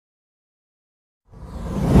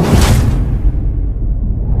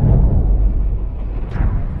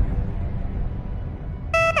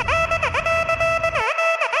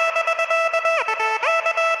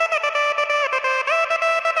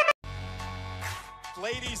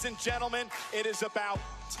Ladies and gentlemen, it is about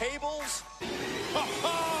tables.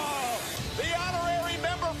 The honorary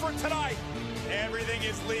member for tonight. Everything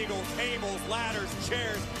is legal. Tables, ladders,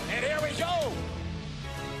 chairs, and here we go.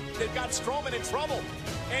 They've got Strowman in trouble.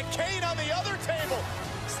 And Kain on the other table.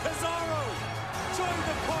 Cesaro joined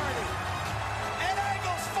the party. And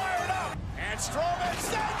Angle's fired up. And Strowman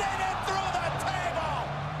sending it through the table.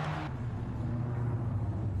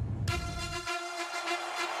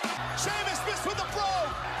 Sheamus missed with the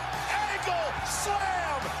brogue. Angle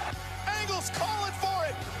slam. Angle's calling for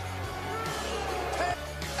it.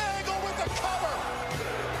 Angle with the cover.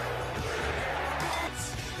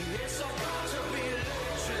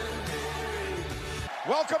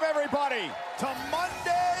 Welcome everybody to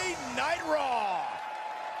Monday Night Raw.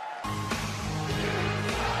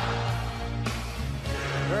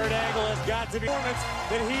 Kurt Angle has got to be performance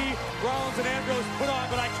that he, Rollins, and Ambrose put on,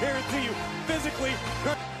 but I guarantee you, physically,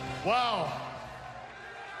 Kurt... Wow,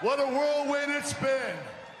 what a whirlwind it's been.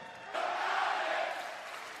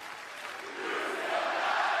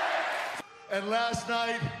 And last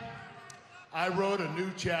night, I wrote a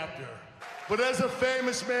new chapter. But as a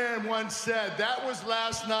famous man once said, that was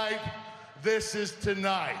last night, this is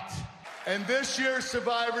tonight. And this year's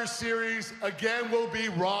Survivor Series, again, will be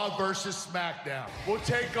Raw versus SmackDown. We'll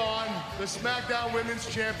take on the SmackDown Women's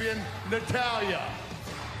Champion, Natalya.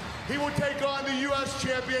 He will take on the U.S.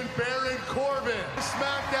 Champion, Baron Corbin. The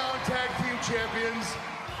SmackDown Tag Team Champions,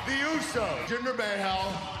 the Usos. Jinder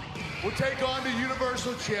Mahal will take on the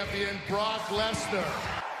Universal Champion, Brock Lesnar.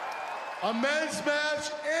 A men's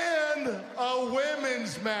match and a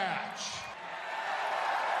women's match.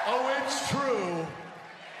 Oh, it's true.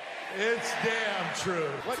 It's damn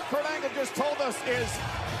true. What Kurt Angle just told us is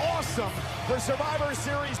awesome for Survivor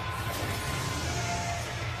Series.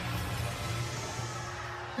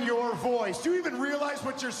 Your voice. Do you even realize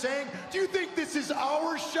what you're saying? Do you think this is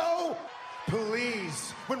our show?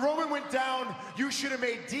 Please. When Roman went down, you should have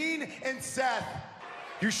made Dean and Seth.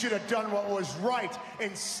 You should have done what was right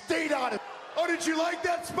and stayed on it. Oh, did you like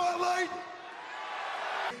that spotlight?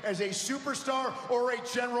 As a superstar or a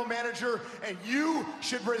general manager, and you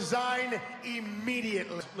should resign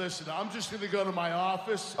immediately. Listen, I'm just gonna go to my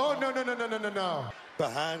office. Oh, no.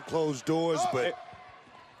 Behind closed doors, but...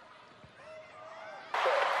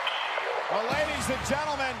 Well, ladies and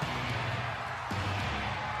gentlemen,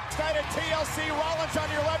 tonight at TLC, Rollins on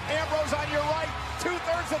your left, Ambrose on your right,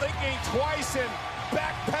 two-thirds of the game twice and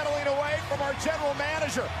backpedaling away from our general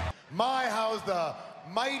manager. My, how's the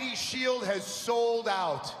mighty Shield has sold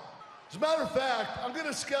out. As a matter of fact, I'm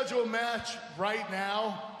gonna schedule a match right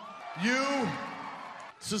now. You,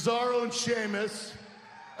 Cesaro and Sheamus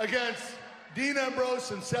against Dean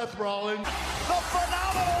Ambrose and Seth Rollins. The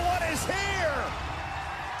phenomenal one is here.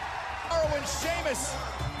 Cesaro and Sheamus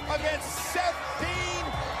against Seth, Dean,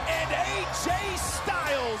 and AJ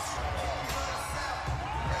Styles.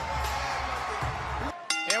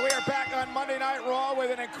 And we are back on Monday Night Raw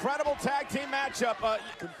with an incredible tag team matchup.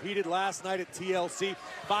 competed last night at TLC,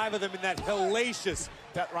 5 of them in that hellacious.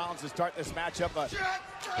 Seth Rollins to start this matchup.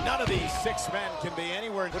 None of these 6 men can be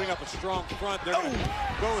anywhere. Putting up a strong front. They're going to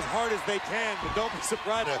go as hard as they can, but don't be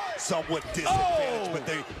surprised. somewhat disadvantaged, but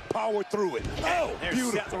they power through it. Oh,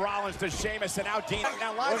 there's Seth Rollins to Sheamus, and now Dean.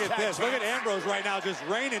 Now Look at this. Look at Ambrose right now just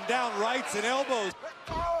raining down rights and elbows.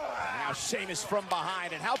 Now Sheamus from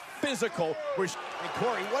behind, and how physical was. And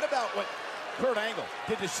Corey, what about what Kurt Angle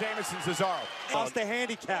did to Sheamus and Cesaro? Lost the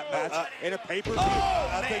handicap match in a pay-per-view.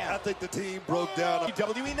 I think the team broke down.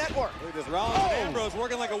 WWE Network. Look at this. Rollins and Ambrose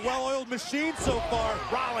working like a well-oiled machine so far.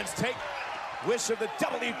 Rollins take wish of the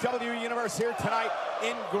WWE Universe here tonight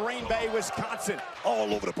in Green Bay, Wisconsin.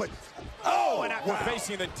 All over the place. Oh, and after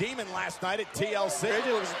facing the Demon last night at TLC.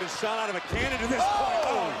 AJ looks has been shot out of a cannon to this point.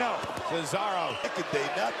 Oh, no. Cesaro. Second day,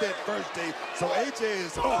 not that first day. So AJ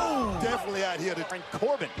is definitely out here to... And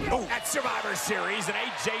Corbin at Survivor Series, and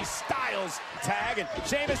AJ Styles tag. And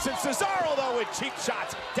Sheamus and Cesaro, though, with cheap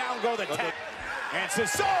shots. Down go the tag. And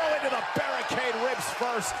Cesaro into the barricade, ribs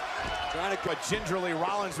first. Trying to cut gingerly.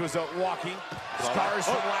 Rollins was walking. Scars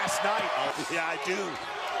from last night. Yeah, I do.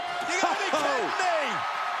 You gotta be kidding me!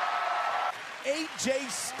 AJ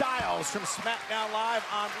Styles from SmackDown Live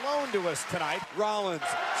on loan to us tonight. Rollins,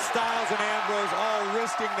 Styles, and Ambrose all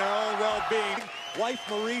risking their own well-being. Wife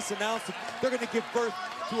Maurice announced that they're going to give birth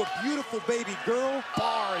to a beautiful baby girl.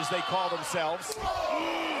 Bar, as they call themselves.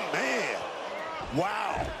 Man,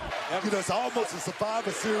 wow. You know, it's almost a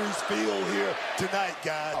Survivor Series feel here tonight,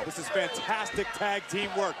 guys. This is fantastic tag team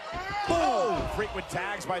work. Boom! Frequent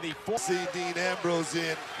tags by the four. See Dean Ambrose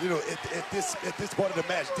in, you know, at this part of the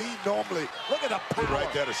match. Dean normally, Look at the power. right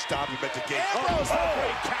there to stop him at the gate. Ambrose with a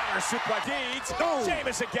great counter suplex. Deeds.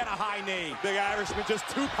 Sheamus again a high knee. Big Irishman just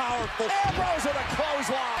too powerful. Ambrose with a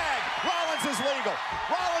clothesline. Rollins is legal.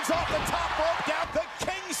 Rollins off the top rope down the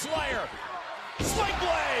Kingslayer. Sling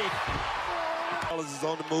blade. Rollins is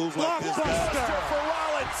on the move like this, guys. Blockbuster for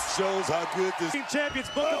Rollins. Shows how good this Team champions,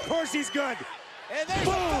 but of course he's good. And there's a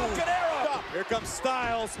Falcon Arrow. Here comes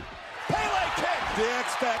Styles. Pele kick. the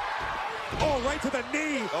X Factor. Oh, right to the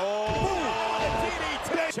knee.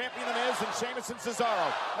 DDT. Champion The Miz and Sheamus and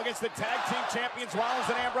Cesaro against the tag team champions Rollins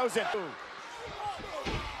and Ambrose.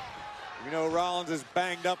 You know Rollins is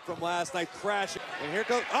banged up from last night, crashing. And here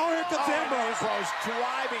comes Ambrose. Ambrose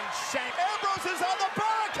driving Sheamus. Ambrose is on the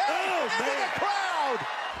barricade. Into the crowd.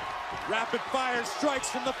 Rapid fire strikes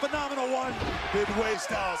from the phenomenal one. Midway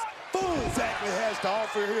Styles. Boom! Exactly has to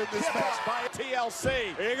offer here in this match. By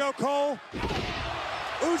TLC. Here you go, Cole.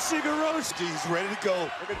 Ushigoroshi. He's ready to go.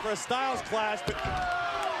 Looking for a Styles clash, but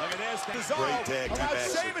Look at this. Cesaro Great tag team allows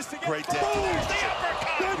action. Sheamus to get Great through. tag team There's the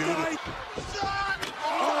uppercut. good night.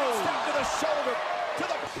 Step to the shoulder. To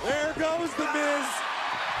the. There goes the Miz.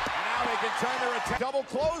 And now they can turn their attack. Double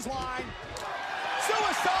clothesline.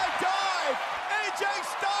 Suicide dive. AJ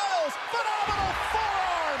Styles. Phenomenal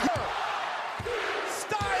forearm.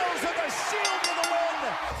 Styles with a shield to the win.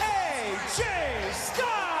 AJ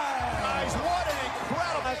Styles. Guys, what an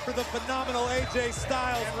incredible. For the phenomenal AJ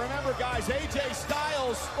Styles. And remember, guys, AJ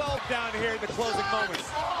Styles. Well down here in the closing moments.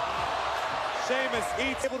 Sheamus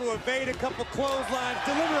eats, able to evade a couple clotheslines,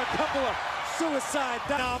 deliver a couple of suicide.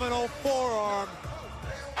 Phenomenal forearm.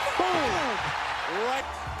 Boom! Right.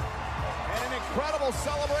 And an incredible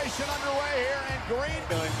celebration underway here in Green.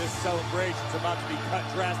 Feeling this celebration's about to be cut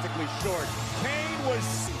drastically short. Kane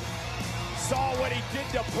saw what he did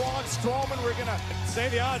to Braun Strowman. We're gonna Say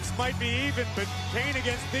the odds might be even, but Kane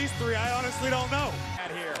against these three, I honestly don't know.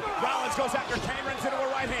 at here. Rollins goes after Kane, runs into a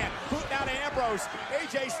right hand. Boot down to Ambrose.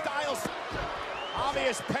 AJ Styles.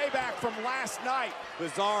 Obvious payback from last night.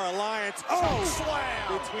 Bizarre alliance.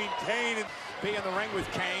 Slam Between Kane and be in the ring with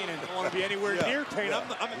Kane and don't want to be anywhere near Kane.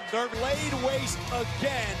 I'm nervous. laid waste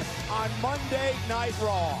again on Monday Night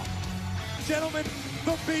Raw. Gentlemen,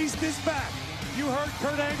 the Beast is back. You heard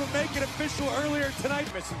Kurt Angle make it official earlier tonight.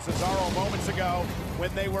 Missing Cesaro moments ago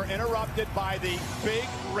when they were interrupted by the big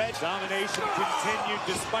red. Domination continued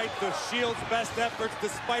despite the Shield's best efforts,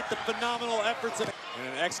 despite the phenomenal efforts of and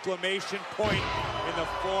an exclamation point in the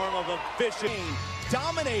form of a vicious.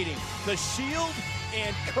 Dominating the Shield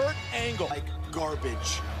and Kurt Angle. Like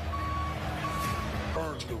garbage.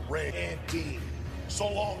 Burn the red and Dean. So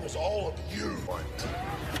long as all of you want.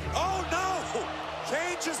 Oh no!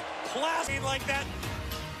 Kane just blasting like that.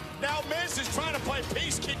 Now Miz is trying to play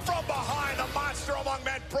peacekeeper from behind the monster among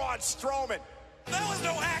men, Braun Strowman. That was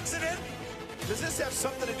no accident. Does this have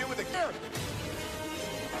something to do with the character?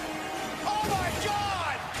 Oh my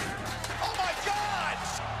God! Oh my God!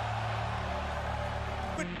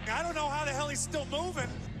 But I don't know how the hell he's still moving.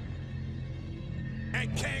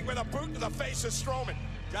 And Kane with a boot to the face of Strowman.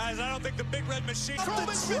 Guys, I don't think the big red machine. Strowman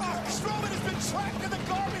has been trapped in the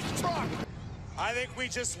garbage truck. I think we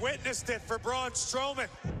just witnessed it for Braun Strowman.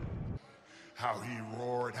 How he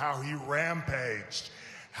roared, how he rampaged,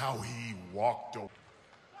 how he walked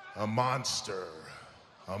a monster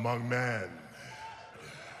among men.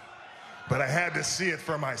 But I had to see it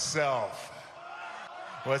for myself.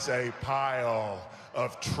 Was a pile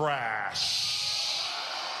of trash.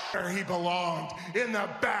 Where he belonged, in the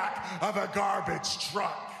back of a garbage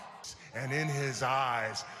truck. And in his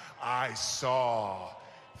eyes, I saw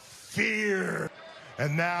fear.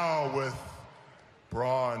 And now with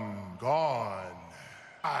Braun gone,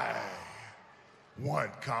 I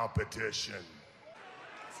want competition.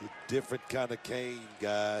 It's a different kind of Kane,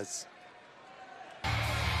 guys.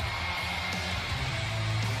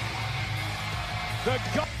 The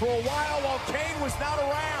gut for a while Kane was not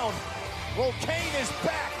around. Well, Kane is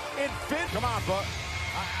back in Finn. Come on, bud.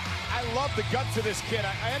 I love the guts of this kid.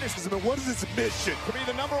 I understand. What is his mission? To be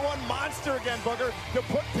the #1 monster again, Booger. To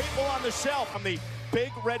put people on the shelf. From the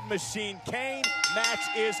Big Red Machine, Kane match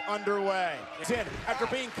is underway. It's in after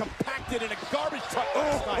being compacted in a garbage truck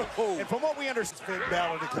last night. And from what we understand, Finn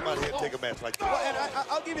Balor to come out here and take a match like that. well, and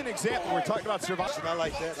I'll give you an example. We're talking about survival. I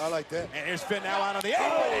like that. I like that. And here's Finn now out on the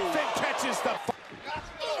apron, and Finn catches the.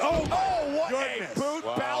 What goodness. a boot!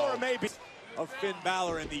 Wow. Balor maybe. Of Finn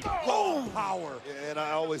Balor and the raw power. And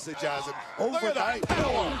I always say, Johnson, Look at that overnight,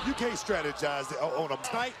 power. you can't strategize on him.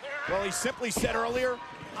 Night. Well, he simply said earlier,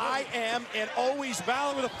 I am and always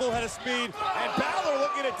Balor with a full head of speed. and Balor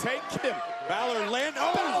looking to take him. Balor land.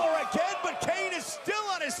 Balor again, but Kain is still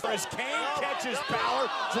on his as Kain catches Balor,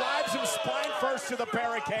 drives him spine first to the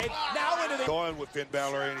barricade. Now into the Going with Finn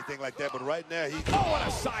Balor or anything like that, but right now he. oh, what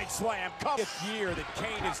a side slam! Fifth year that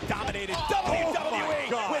Kain has dominated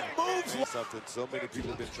WWE with moves. Something so many people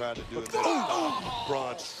have been trying to do, and that's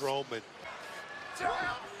Braun Strowman.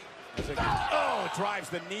 Oh, drives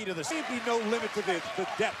the knee to the. There may be no limit to the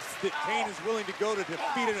depths that Kain is willing to go to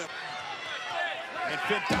defeat it. And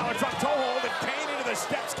Finn Balor drop toe hold, and Kain into the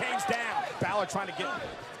steps. Kain's down. Balor trying to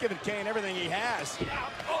giving Kain everything he has.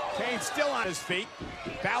 Kain still on his feet.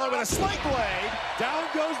 Balor with a sling blade. Down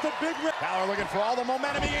goes the big red. Balor looking for all the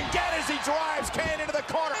momentum he can get as he drives Kain into the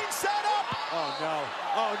corner. Set up. Oh no!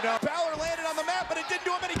 Oh no! Balor landed on the mat, but it didn't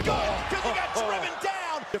do him any good because he got driven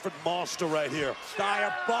down. Different monster right here.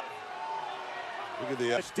 Look Look at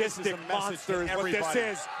the distant monster is what this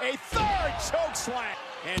is. A third choke slam.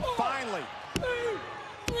 And finally,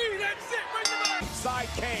 side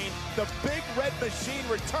Kain, the big red machine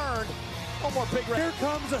returned. One more big red. Here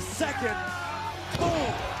comes a second.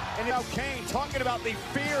 Boom! And now Kain talking about the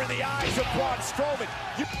fear in the eyes of Braun Strowman.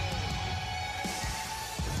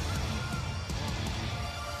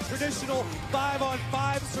 Traditional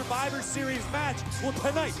 5-on-5 Survivor Series match. Well,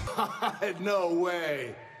 tonight. No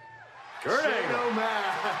way. Curt, No man.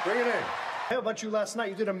 bring it in. Hey, about you last night.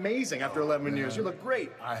 You did amazing after 11 years. You look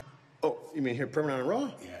great. Oh, you mean here permanent on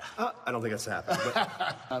Raw? Yeah. I don't think that's happened.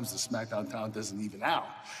 But Sometimes the SmackDown talent doesn't even out.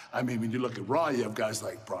 I mean, when you look at Raw, you have guys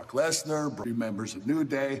like Brock Lesnar, three members of New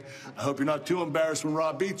Day. I hope you're not too embarrassed when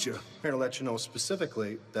Raw beats you. I'm here to let you know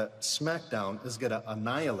specifically that SmackDown is going to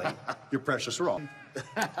annihilate your precious Raw.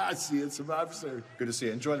 I see it, Survivor Series. Good to see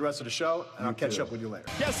you. Enjoy the rest of the show, and I'll catch too. up with you later.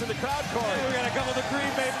 Yes, in the crowd car. We got a couple of the Green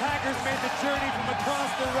Bay Packers made the journey from across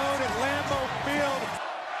the road at Lambeau Field.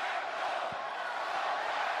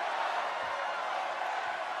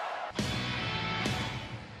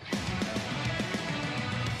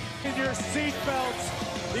 In your seatbelts,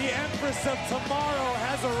 the Empress of Tomorrow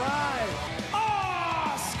has arrived.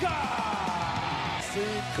 Auska!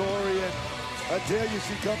 scene, Corey, and I tell you,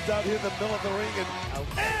 she comes out here in the middle of the ring and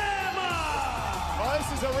Amma! Well, this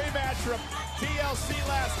is a rematch from TLC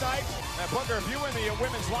last night. And Booker, if you were in the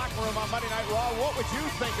women's locker room on Monday Night Raw, what would you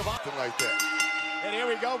think about something like that. And here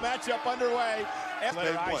we go, matchup underway.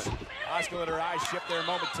 Let Auska let her eyes shift there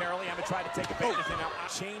momentarily. Emma tried to take advantage and now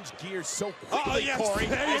change gears so quickly, yes, Corey.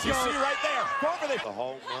 there you As you go. see right there. Go for the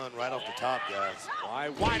home run right off the top, guys.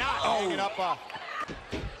 why not? Hanging up.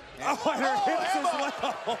 Oh, and her hips Emma. as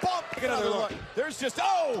well. Bump. Look at another look. There's just,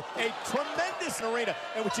 a tremendous arena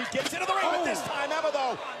in which she gets into the ring. But this time, Emma,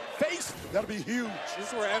 though, face. That'll be huge. This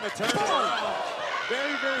is where Emma turns around.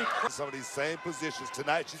 Very, very. Some of these same positions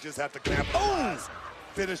tonight, she just have to capitalize.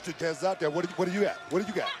 Finish the test out there. What do you got? What do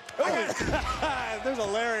you got? There's a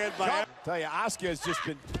lariat by Emma. Tell you, Auska has just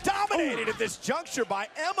been dominated at this juncture by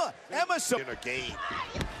Emma. Emma In her game.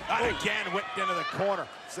 again whipped into the corner.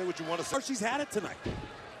 Say what you want to say. She's had it tonight.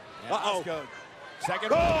 Uh-oh. Second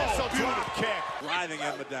missile drop kick. Driving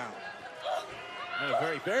Emma down. And a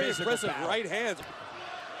very physical impressive battle. right hands.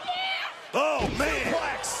 Oh, man.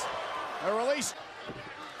 Suplex. A release.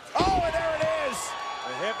 Oh, and there it is.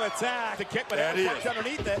 A hip attack. The kick, but That Emma is. tucked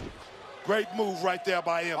underneath it. Great move right there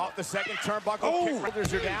by Emma. Off the second turnbuckle. Oh. Kick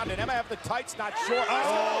ridders her down. Did Emma have the tights? Not sure.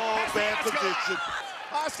 Oh, Asuka. bad Asuka. position.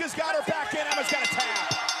 Asuka's got her back in. Emma's got a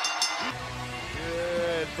tap.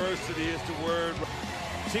 Good. Adversity is the word.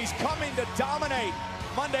 She's coming to dominate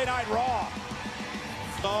Monday Night Raw.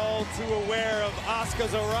 All too aware of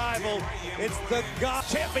Asuka's arrival. It's the God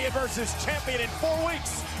Champion versus champion in 4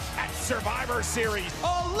 weeks at Survivor Series.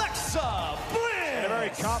 Alexa Bliss. And a very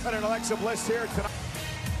confident Alexa Bliss here tonight.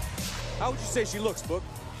 How would you say she looks, Book?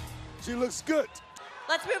 She looks good.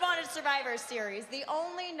 Let's move on to Survivor Series, the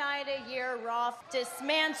only night a year Raw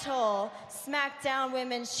dismantle SmackDown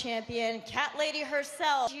Women's Champion, Cat Lady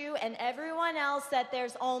herself, you and everyone else that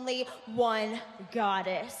there's only one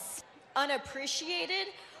goddess. Unappreciated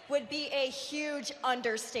would be a huge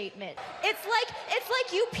understatement. It's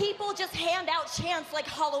like you people just hand out chants like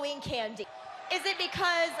Halloween candy. Is it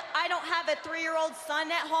because I don't have a 3-year-old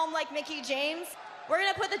son at home like Mickie James? We're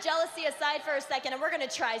gonna put the jealousy aside for a second and we're gonna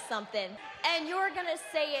try something. And you're gonna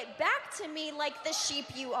say it back to me like the sheep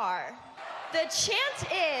you are. The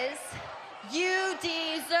chant is, you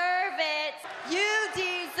deserve it, you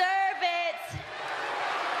deserve it.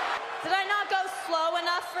 Did I not go slow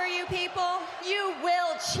enough for you people? You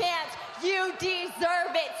will chant, you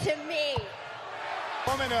deserve it to me.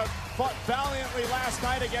 Woman fought valiantly last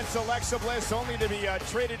night against Alexa Bliss, only to be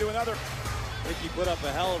traded to another. I think he put up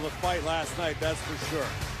a hell of a fight last night, that's for sure.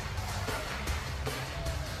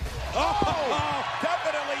 Oh,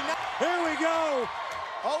 definitely not. Here we go.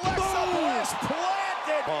 Alexa Bliss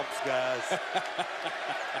planted. Pumps, guys.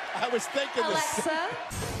 I was thinking Alexa.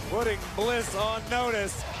 Putting Bliss on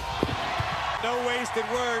notice. No wasted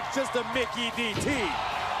words, just a Mickey DT.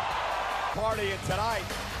 Partying tonight.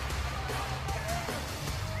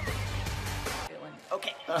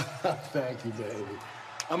 Okay. Thank you, baby.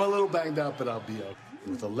 I'm a little banged up, but I'll be okay.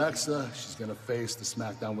 With Alexa, she's gonna face the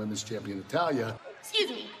SmackDown Women's Champion, Natalya. Excuse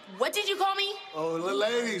me, what did you call me? Oh,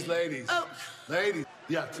 ladies. Oh. Ladies.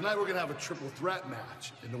 Yeah, tonight we're gonna have a triple threat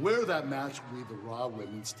match. And the winner of that match will be the Raw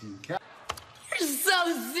Women's Team Captain. You're so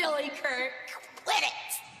silly, Kurt. Quit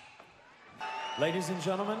it. Ladies and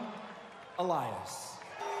gentlemen, Elias.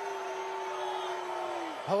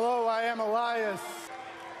 Hello, I am Elias.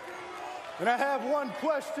 And I have one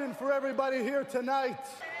question for everybody here tonight.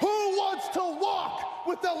 Who wants to walk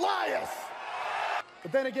with Elias?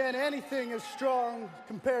 But then again, anything is strong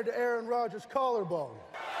compared to Aaron Rodgers' collarbone.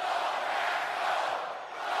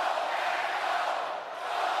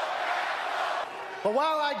 But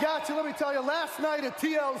while I got you, let me tell you, last night at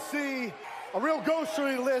TLC, a real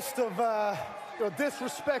grocery list of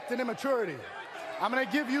disrespect and immaturity. I'm gonna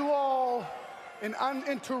give you all an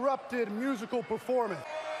uninterrupted musical performance.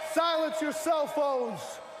 Silence your cell phones.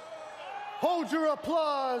 Hold your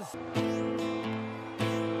applause.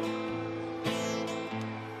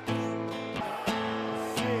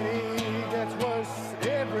 City gets worse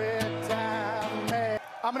every time. Hey,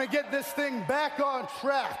 I'm gonna get this thing back on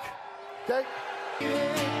track. Okay?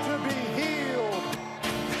 To be healed.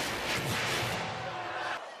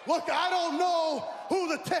 Look, I don't know who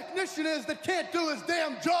the technician is that can't do his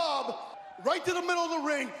damn job. Right to the middle of the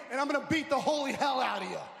ring, and I'm gonna beat the holy hell out of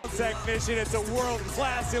you. Technician, it's a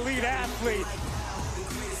world-class elite athlete.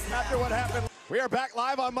 after what happened. We are back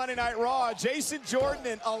live on Monday Night Raw. Jason Jordan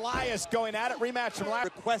and Elias going at it. Rematch from last.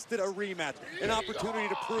 Requested a rematch. An opportunity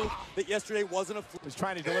to prove that yesterday wasn't a fluke. Was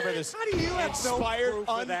trying to deliver this How do you have inspired,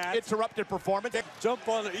 no uninterrupted performance. Jump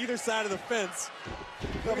on either side of the fence.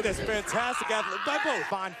 Look at this fantastic athlete by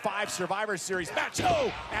both. On 5 Survivor Series match.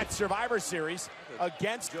 Oh, at Survivor Series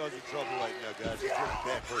against. Joe's in trouble right now, guys. He's getting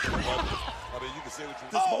bad personal weapons. I mean, you can say what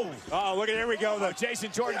you Oh, look at here we go. Though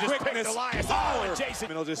Jason Jordan just picked Elias. Oh, and Jason.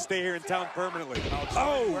 And he'll just stay here in town permanently.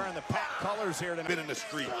 Wearing the pack colors here tonight. been in the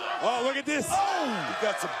street. Oh, look at this. Oh, He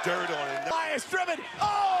got some dirt on it. Elias driven.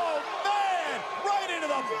 Oh man, right into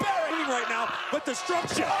the barrier Right now, but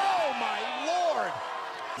destruction. Oh my Lord.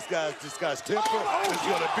 This guy's temper is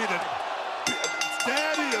gonna be the.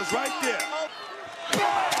 There he is, right there.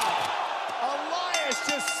 Elias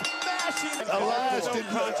just smashing.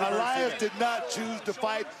 Elias did not choose to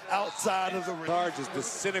fight outside of the ring. Car just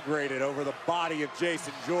disintegrated over the body of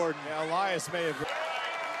Jason Jordan. Yeah, Elias may have.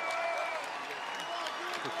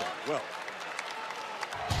 Well.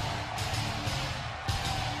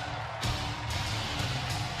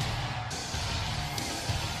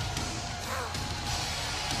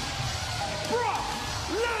 Brock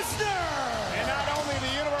Lesnar! And not only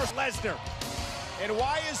the universe, Lesnar. And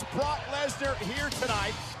why is Brock Lesnar here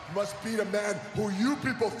tonight? Must beat a man who you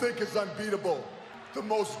people think is unbeatable. The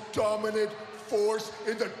most dominant force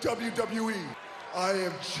in the WWE. I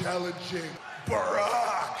am challenging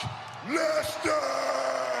Brock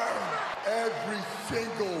Lesnar! Every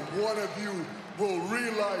single one of you will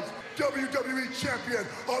realize WWE champion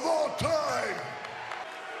of all time.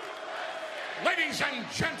 Ladies and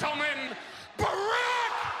gentlemen, Brock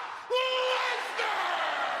Lesnar!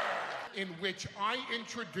 In which I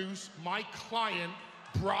introduce my client,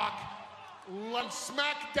 Brock Lesnar.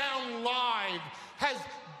 SmackDown Live has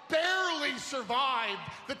barely survived.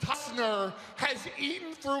 The Lesnar has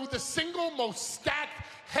eaten through the single most stacked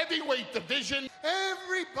heavyweight division.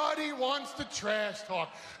 Everybody wants to trash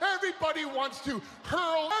talk. Everybody wants to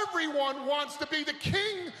hurl. Everyone wants to be the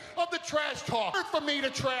king of the trash talk. For me to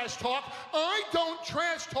trash talk, I don't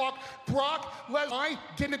trash talk Brock Lesnar. I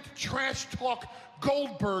didn't trash talk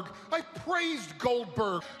Goldberg. I praised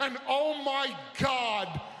Goldberg. And oh my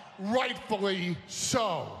God, rightfully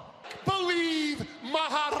so. Believe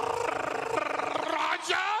Maharaja?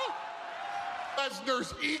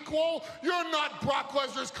 Lesnar's equal. You're not Brock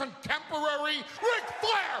Lesnar's contemporary. Ric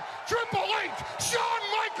Flair, Triple H, Shawn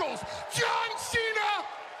Michaels, John Cena.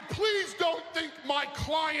 Please don't think my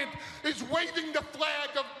client is waving the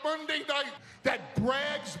flag of Monday Night that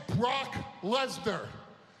brags Brock Lesnar.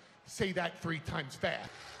 Say that 3 times fast.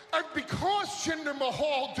 And because Jinder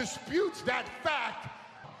Mahal disputes that fact,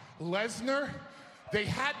 Lesnar, they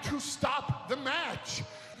had to stop the match.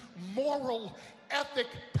 Moral ethic,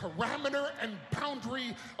 parameter, and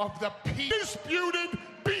boundary of the undisputed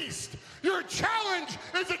beast. Your challenge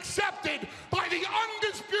is accepted by the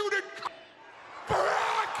undisputed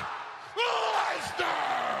Brock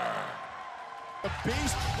Lesnar! The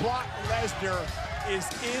beast, Brock Lesnar, is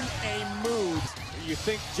in a mood. You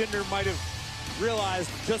think Jinder might have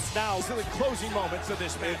realized just now, in the closing moments of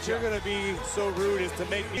this match, you're going to be so rude as to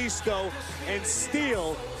make East go and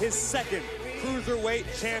steal his second Cruiserweight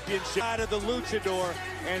Championship out of the Luchador,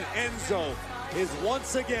 and Enzo is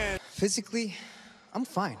once again. Physically, I'm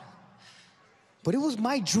fine. But it was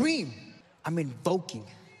my dream. I'm invoking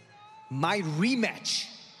my rematch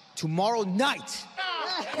tomorrow night.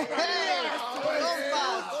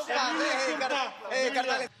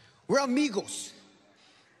 We're amigos.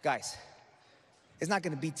 Guys, it's not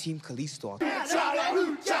gonna be Team Khaliso. Dan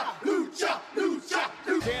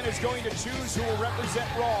is going to choose who will represent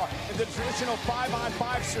Raw in the traditional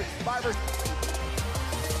 5-on-5 Survivor.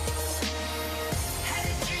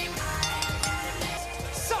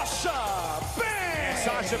 Sasha Banks!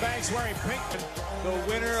 Sasha Banks wearing pink. The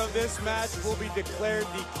winner of this match will be declared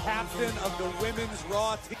the captain of the Women's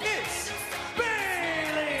Raw team. It's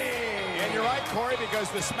Bely! And you're right, Corey, because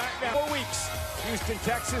the SmackDown 4 weeks. Houston,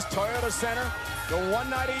 Texas, Toyota Center. The one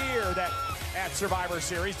night a year that at Survivor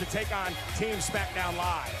Series to take on Team SmackDown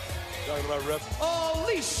Live. Talking about rep.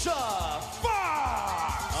 Alicia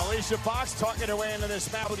Fox! Alicia Fox talking her way into this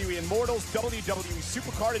WWE Immortals, WWE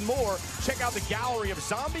Supercard, and more. Check out the gallery of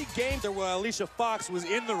zombie games. Well, Alicia Fox was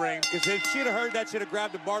in the ring, because if she'd have heard that, she'd have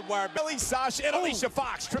grabbed a barbed wire. Billy, Sasha, and Alicia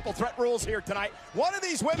Fox. Triple threat rules here tonight. One of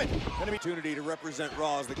these women going to be opportunity to represent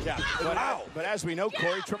Raw as the captain. But as we know,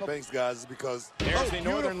 Corey, triple Thanks, guys, is because there's the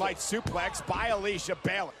Northern Lights suplex by Alicia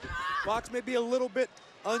Bely. Fox may be a little bit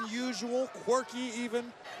unusual, quirky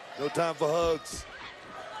even. no time for hugs.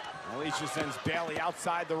 Alicia sends Bely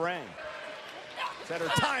outside the ring. Said her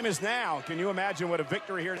time is now. Can you imagine what a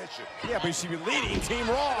victory here? Yeah, but she'd be leading Team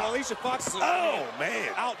Raw. Alicia Fox is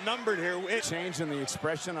outnumbered here. Change in the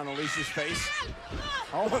expression on Alicia's face.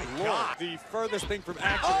 Oh my God. The furthest thing from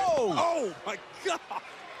accurate. Oh my God.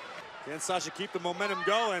 Can Sasha keep the momentum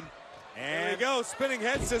going? And there we go, spinning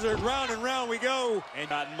head scissors, round and round we go. And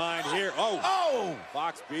not in mind here.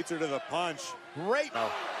 Fox beats her to the punch. Great.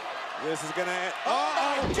 This is gonna end.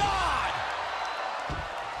 Oh my God!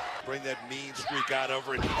 Bring that mean streak out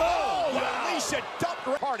over it. Alicia dumped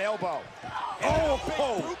her hard elbow.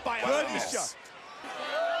 Big brute by Alicia.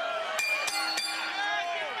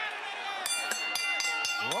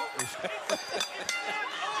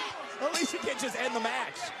 Alicia can't just end the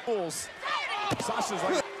match. Fools. Sasha's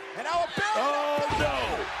like, and now a Bely. Oh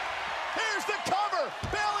no! Here's the cover.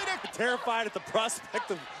 Bely to terrified at the prospect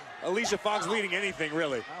of Alicia Fox leading anything,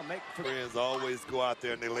 really. I'll make Friends always go out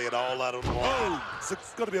there and they lay it all out on the line. So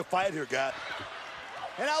it's going to be a fight here, guys.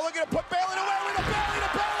 And now looking to put Bely away with a belly to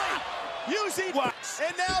belly. Using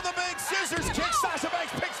and now the big scissors kick. Sasha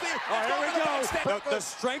Banks picks the. Here we go. The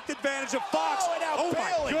strength advantage of Fox. And now my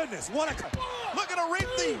Bely. goodness! What a looking to reap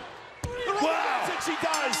the that she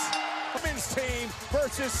does. Women's team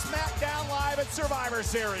versus SmackDown Live at Survivor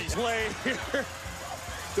Series. Play here.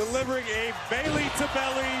 Delivering a Bely to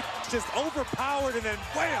belly, just overpowered, and then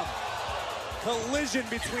wham! Collision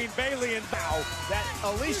between Bely and Bow. That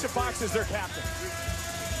Alicia Fox is their captain.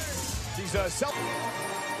 She's signs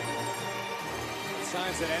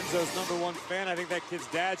that Enzo's #1 fan. I think that kid's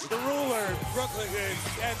dad. The ruler, Brooklyn,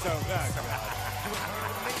 Enzo.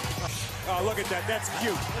 Oh, look at that. That's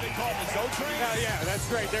cute. What do they call it, the Zo Train? Yeah, that's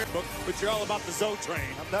great. But you're all about the Zo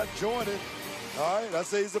Train. I'm not joining. All right, I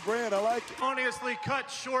say he's a brand. I like it. Erroneously cut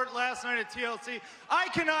short last night at TLC. I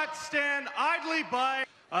cannot stand idly by.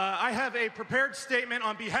 I have a prepared statement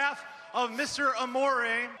on behalf of Mr.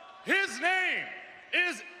 Amoray. His name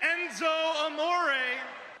is Enzo Amoray,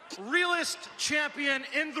 realest champion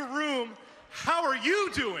in the room. How are you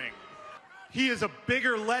doing? He is a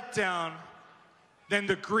bigger letdown than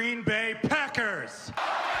the Green Bay Packers.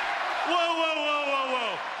 Whoa.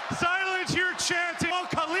 Silence your chanting. Oh,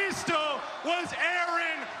 Khaliso was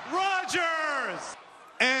Aaron Rodgers.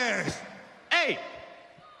 S-A-W-F.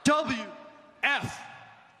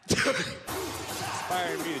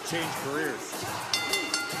 Inspiring me to change careers.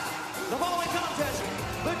 The following contest,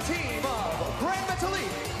 the team of Grand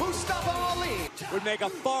Metalik, Mustafa Ali, would make a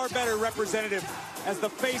far better representative as the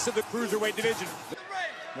face of the Cruiserweight division.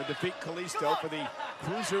 Will defeat Khaliso for the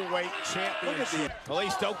Cruiserweight Championship.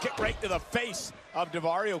 Khaliso kick right to the face of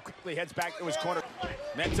Daivari, who quickly heads back to his corner.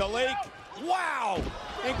 Metalik, wow!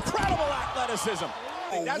 Incredible athleticism.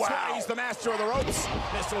 That's why he's the master of the ropes.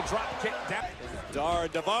 Missile drop kick down.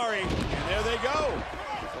 Daivari, and there they go.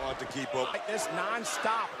 Hard to keep up. Like this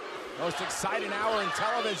non-stop. Most exciting hour in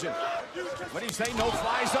television. What do you say,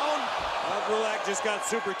 no-fly zone? Gulak just got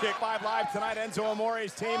super kicked. 5 Live tonight, Enzo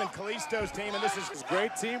Amore's team and Khaliso's team, and this is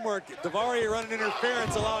great teamwork. Daivari running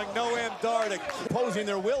interference, allowing Noam Dar to imposing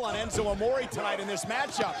their will on Enzo Amore tonight in this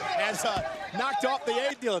matchup as knocked off the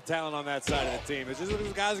great deal of talent on that side of the team. It's just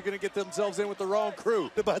these guys are going to get themselves in with the wrong crew.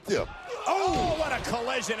 What about them? Oh, what a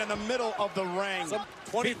collision in the middle of the ring.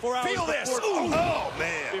 24 hours Feel this. Oh,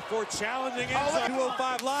 man. Before challenging Enzo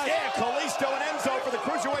 205 Live. Yeah, Khaliso and Enzo for the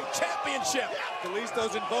Cruiserweight Championship.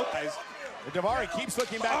 Khaliso's invoked. Daivari keeps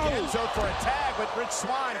looking back to Enzo for a tag with Rich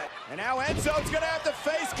Swann. And now Enzo's going to have to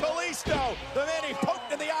face Khaliso. The man he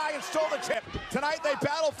poked in the eye and stole the chip. Tonight they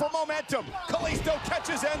battle for momentum. Khaliso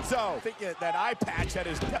catches Enzo. I think that eye patch had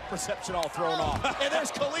his depth perception all thrown off. And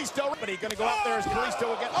there's Khaliso. But he's going to go out there as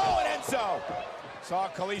Khaliso again. Oh, and Enzo. Saw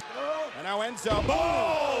Khaliso. And now Enzo.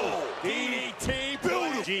 Boom! DDT.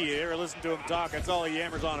 Beautiful. Gee, you ever listen to him talk? That's all he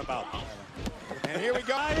yammers on about. And here we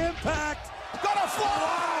go. High impact. Gonna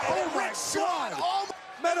fly! Oh, Rich Swann! Oh,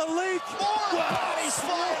 Metalik! More bodies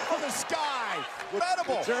flying from the sky!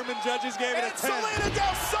 Incredible! The German judges gave it a 10. Selena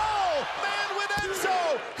Del Sol! Man with Enzo!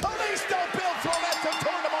 Khaliso builds momentum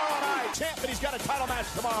toward tomorrow night! Champ, but he's got a title match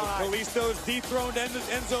tomorrow night. Khaliso's dethroned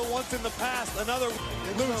Enzo once in the past. Another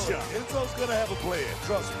lucha. Enzo's gonna have a plan,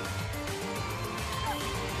 trust me.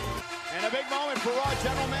 And a big moment for Raw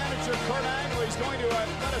General Manager Kurt Angle. He's going to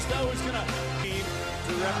let us know who's gonna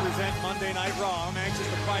represent Monday Night Raw. I'm anxious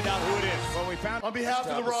to find out who it is. Well, we found on behalf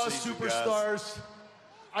of the Raw Superstars,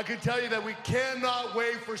 I can tell you that we cannot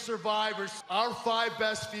wait for Survivors. Our 5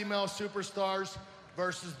 best female superstars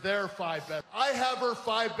versus their 5 best. I have her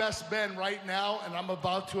 5 best men right now, and I'm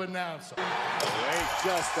about to announce them. Wait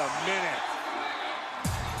just a minute.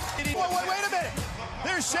 Wait a minute.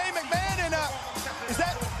 There's Shane McMahon and is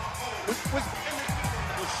that was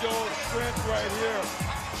the show of strength right here.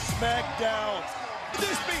 Smakdown. Could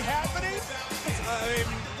this be happening? I mean,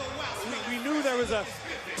 we knew there was a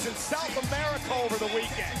in South America over the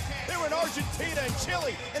weekend. They were in Argentina and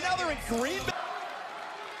Chile, and now they're in Green Bay.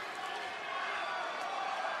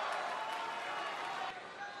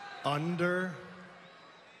 Under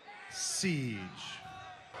siege.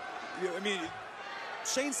 I mean,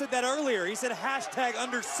 Shane said that earlier. He said hashtag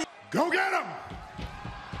under siege. Go get him!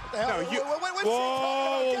 No, you.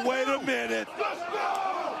 Whoa, wait a minute. Let's go!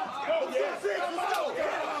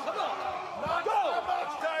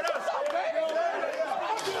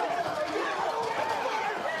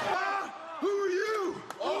 Who are you?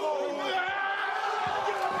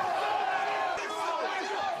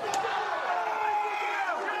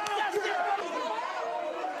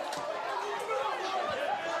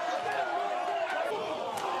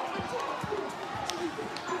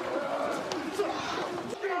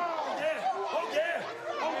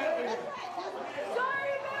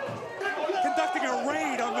 Conducting a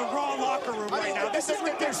raid on the Raw locker room right now. This is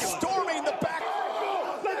ridiculous. They're storming the back.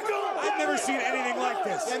 I've never seen anything like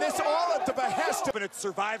this. And this all at the behest of its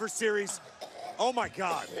Survivor Series. Oh my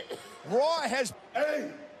God. Raw has.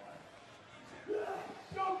 Hey.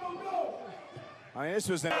 I mean, this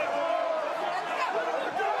was an.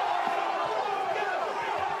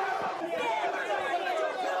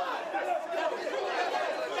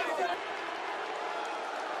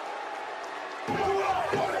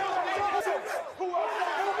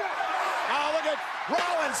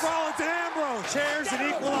 Rollins and Ambros, chairs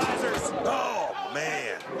and equalizers. Oh,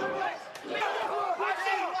 man.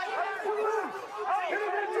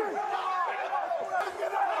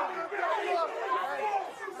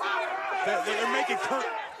 They're making Kurt.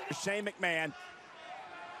 Shane McMahon.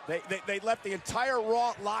 They left the entire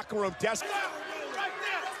Raw locker room desk.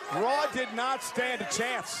 Raw did not stand a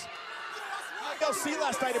chance. See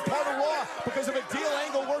last night in part of Raw because of a deal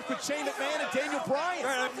Angle worked with Shane McMahon and Daniel Bryan.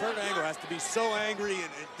 Right, Kurt Angle has to be so angry and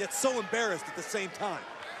yet so embarrassed at the same time.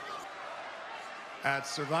 At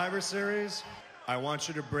Survivor Series, I want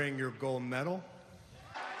you to bring your gold medal.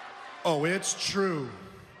 Oh, it's true.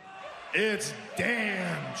 It's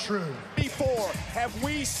damn true. Before, have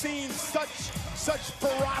we seen such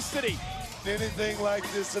ferocity? Anything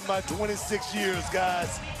like this in my 26 years,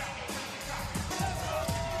 guys.